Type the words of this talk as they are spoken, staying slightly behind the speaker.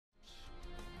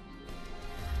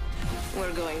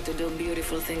We're going to do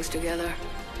beautiful things together.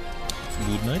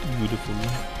 Good night, beautiful.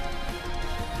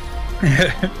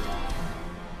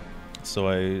 So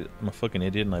I'm a fucking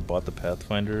idiot and I bought the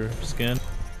Pathfinder skin.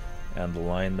 And the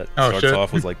line that starts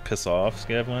off was like "piss off,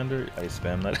 Scavlander." I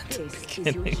spam that at the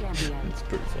beginning. It's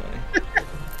pretty funny.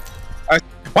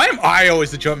 Why am I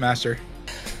always the jump master?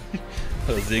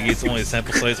 Ziggy's only a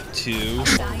sample size of 2.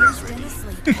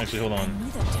 Actually, hold on.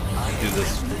 Do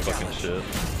this fucking shit.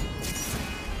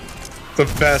 The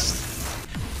best.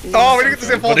 Oh, we didn't get to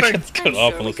see the full But it thing. gets cut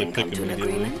off unless I click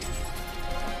immediately.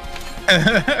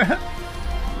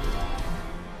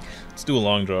 Let's do a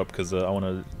long drop because I want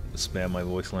to spam my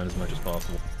voice line as much as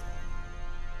possible.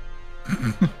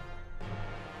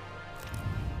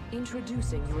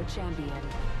 Introducing your champion.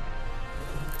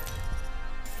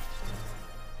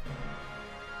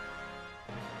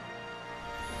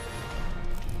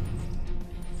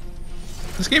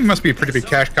 This game must be a pretty big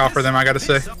cash cow for them, I gotta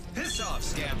say.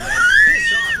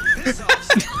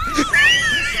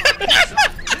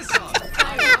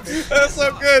 That's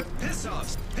so good. This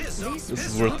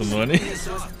is worth the money.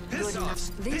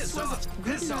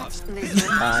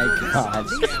 My God.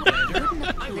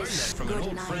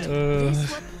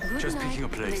 Just picking a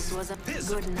place. This was a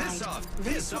good night.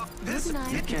 This was good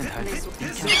night. You can't hide it.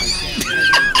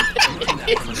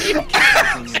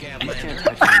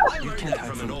 You can't hide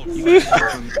from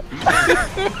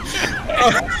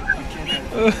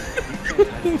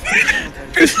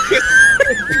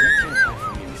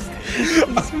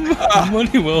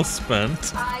Money well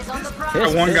spent.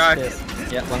 One guy.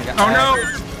 Yeah, one guy. Oh no!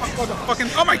 Oh, the fucking,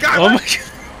 oh my god! Oh my god!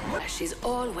 She's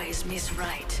always Miss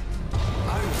Right.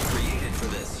 I was created for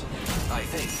this, I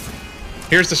think.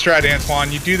 Here's the strat,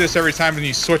 Antoine. You do this every time and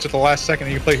you switch at the last second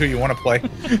and you play who you want to play.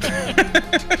 Shit,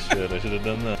 I should have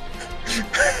done that.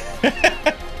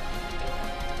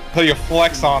 Until you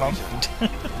flex on them.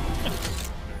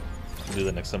 I'll do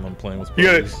that next time I'm playing with You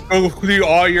buddies. gotta go do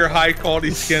all your high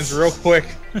quality skins real quick.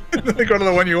 Then go to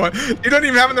the one you want. You don't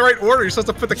even have in the right order. You're supposed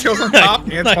to put the kills on top,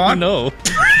 Antoine. I know.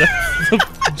 That's the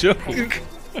joke.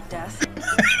 I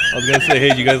was gonna say, hey,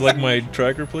 do you guys like my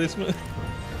tracker placement?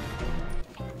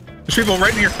 There's people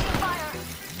right in here.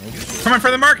 Coming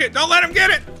for the market. Don't let him get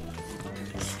it.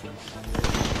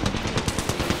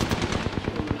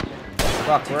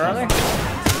 Fuck, where are they?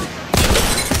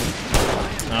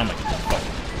 Oh my god.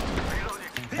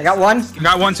 I got one. You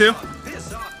got one too? I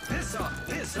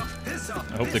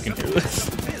hope they can hear this.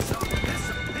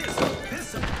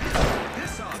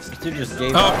 Dude just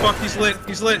gave Oh up. fuck, he's lit.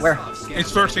 He's lit. Where?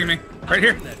 He's forcing me. Right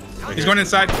here. He's going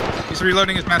inside. He's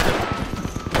reloading his method.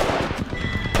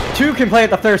 2 can play at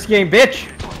the first game, bitch.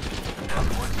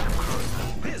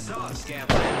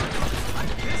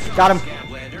 Got him.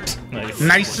 Nice.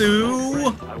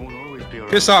 Nice-oo.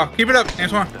 Piss off. Keep it up,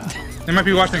 Antoine. They might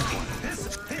be watching.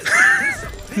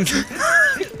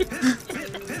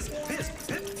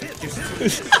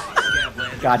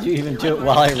 God, you even do it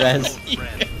while I res.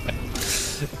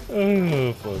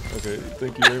 Oh fuck. Okay,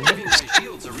 thank you very much.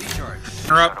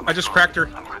 Her up. I just cracked her.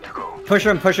 Push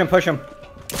him, push him, push him.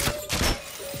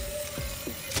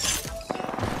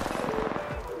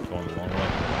 Going the long way.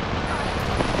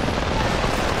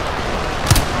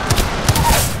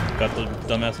 Got the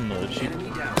dumbass in the sheep.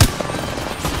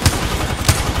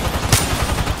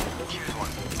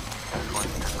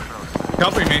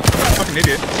 Helping me. Fucking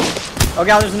idiot. Oh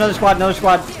god, there's another squad, another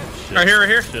squad. Shit. Right here, right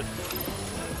here. Shit.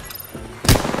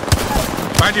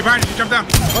 Behind you, jump down.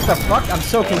 What the fuck? I'm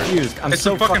so confused. I'm It's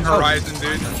so the fucking fuck- horizon,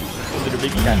 dude.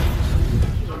 Okay.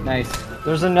 Nice.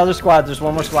 There's another squad. There's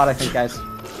one more squad, I think, guys.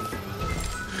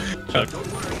 I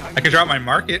could drop my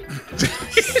market.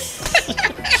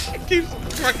 Keep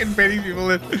fucking baiting people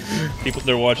in. People,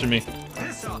 they're watching me.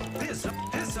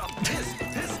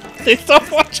 They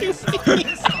stopped watching me.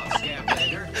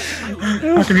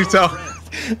 How can you tell?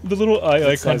 The little eye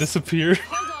icon disappeared.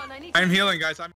 I'm healing, guys.